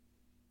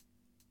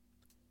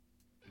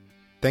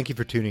Thank you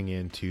for tuning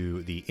in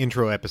to the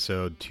intro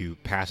episode to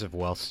Passive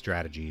Wealth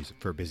Strategies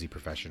for Busy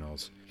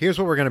Professionals. Here's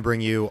what we're going to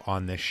bring you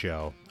on this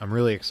show. I'm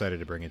really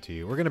excited to bring it to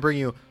you. We're going to bring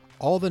you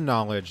all the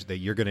knowledge that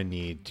you're going to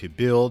need to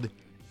build,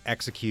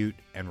 execute,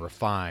 and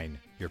refine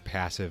your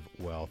passive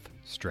wealth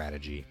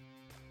strategy.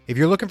 If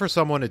you're looking for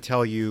someone to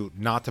tell you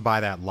not to buy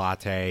that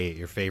latte at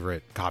your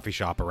favorite coffee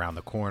shop around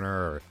the corner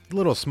or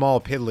little small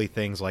piddly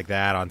things like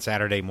that on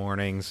Saturday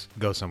mornings,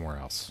 go somewhere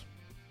else.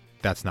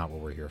 That's not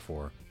what we're here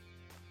for.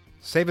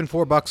 Saving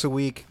 $4 a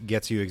week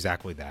gets you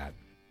exactly that.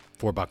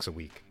 $4 a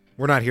week.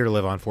 We're not here to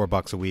live on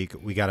 $4 a week.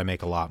 We got to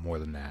make a lot more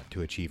than that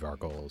to achieve our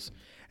goals.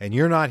 And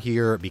you're not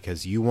here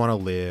because you want to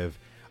live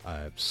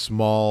a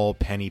small,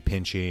 penny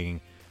pinching,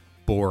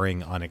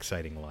 boring,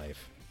 unexciting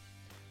life.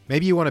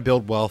 Maybe you want to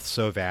build wealth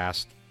so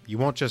vast, you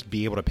won't just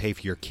be able to pay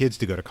for your kids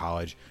to go to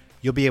college.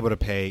 You'll be able to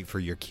pay for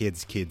your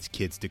kids'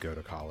 to go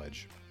to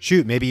college.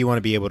 Shoot, maybe you want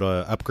to be able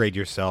to upgrade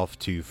yourself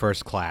to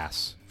first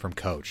class from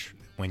Coach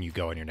when you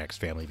go on your next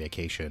family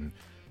vacation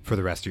for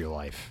the rest of your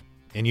life.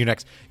 In your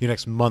next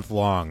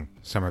month-long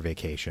summer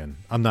vacation.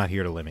 I'm not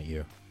here to limit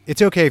you.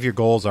 It's okay if your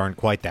goals aren't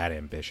quite that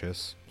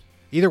ambitious.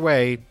 Either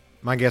way,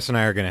 my guests and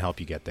I are going to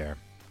help you get there.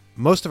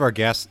 Most of our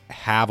guests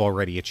have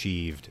already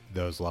achieved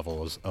those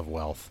levels of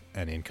wealth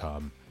and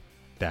income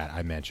that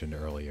I mentioned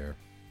earlier.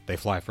 They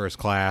fly first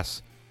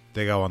class,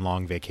 they go on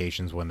long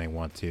vacations when they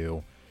want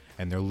to,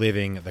 and they're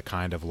living the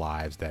kind of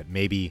lives that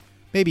maybe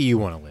you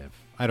want to live.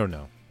 I don't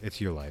know.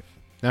 It's your life.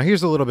 Now,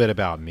 here's a little bit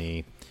about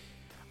me,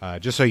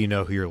 just so you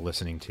know who you're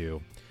listening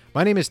to.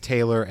 My name is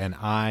Taylor, and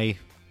I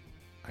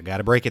got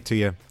to break it to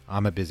you,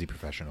 I'm a busy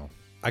professional.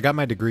 I got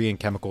my degree in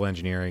chemical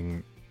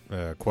engineering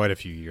quite a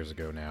few years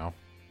ago now,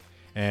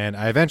 and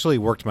I eventually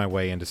worked my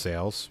way into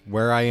sales,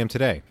 where I am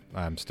today.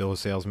 I'm still a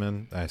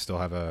salesman. I still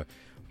have a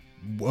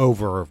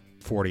over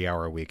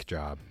 40-hour-a-week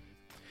job.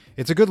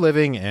 It's a good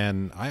living,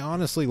 and I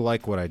honestly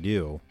like what I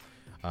do.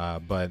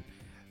 But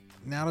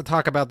now to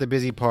talk about the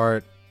busy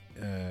part.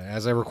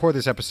 As I record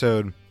this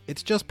episode,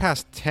 it's just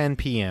past 10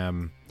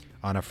 p.m.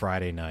 on a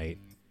Friday night,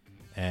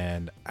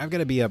 and I'm going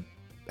to be up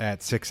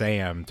at 6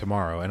 a.m.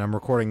 tomorrow, and I'm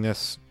recording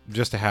this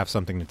just to have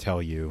something to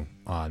tell you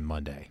on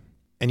Monday.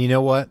 And you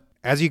know what?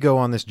 As you go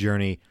on this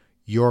journey,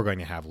 you're going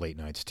to have late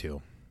nights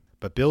too.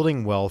 But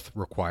building wealth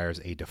requires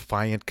a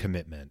defiant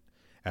commitment,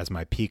 as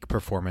my peak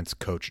performance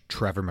coach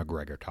Trevor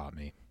McGregor taught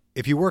me.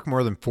 If you work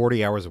more than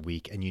 40 hours a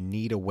week and you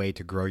need a way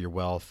to grow your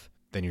wealth,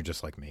 then you're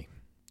just like me.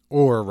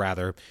 Or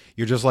rather,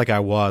 you're just like I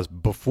was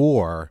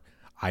before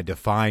I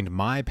defined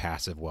my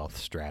passive wealth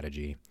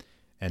strategy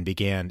and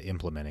began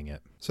implementing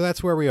it. So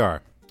that's where we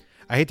are.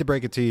 I hate to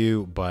break it to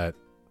you, but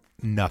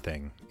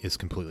nothing is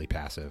completely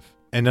passive.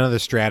 And none of the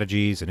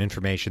strategies and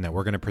information that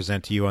we're going to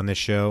present to you on this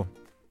show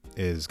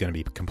is going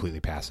to be completely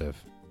passive.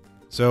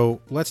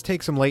 So let's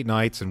take some late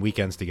nights and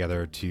weekends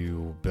together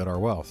to build our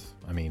wealth.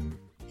 I mean,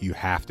 you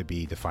have to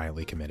be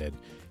defiantly committed.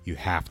 You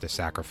have to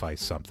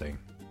sacrifice something.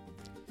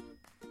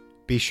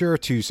 Be sure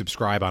to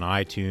subscribe on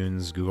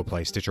iTunes, Google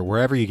Play, Stitcher,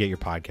 wherever you get your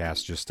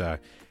podcasts. Just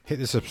hit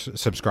the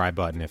subscribe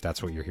button if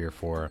that's what you're here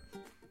for.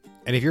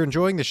 And if you're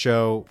enjoying the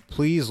show,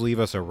 please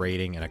leave us a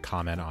rating and a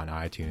comment on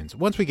iTunes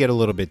once we get a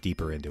little bit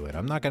deeper into it.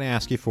 I'm not going to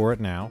ask you for it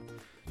now.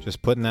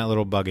 Just putting that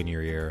little bug in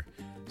your ear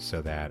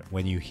so that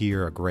when you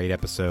hear a great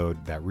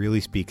episode that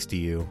really speaks to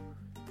you,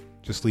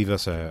 just leave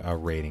us a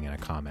rating and a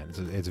comment.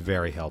 It's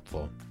very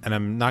helpful. And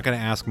I'm not going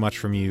to ask much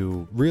from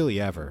you really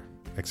ever.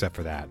 Except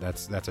for that.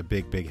 That's a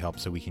big help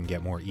so we can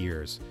get more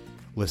ears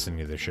listening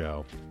to the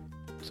show.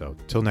 So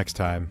till next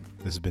time,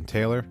 this has been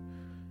Taylor.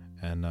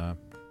 And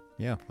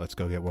yeah, let's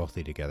go get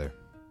wealthy together.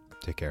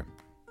 Take care.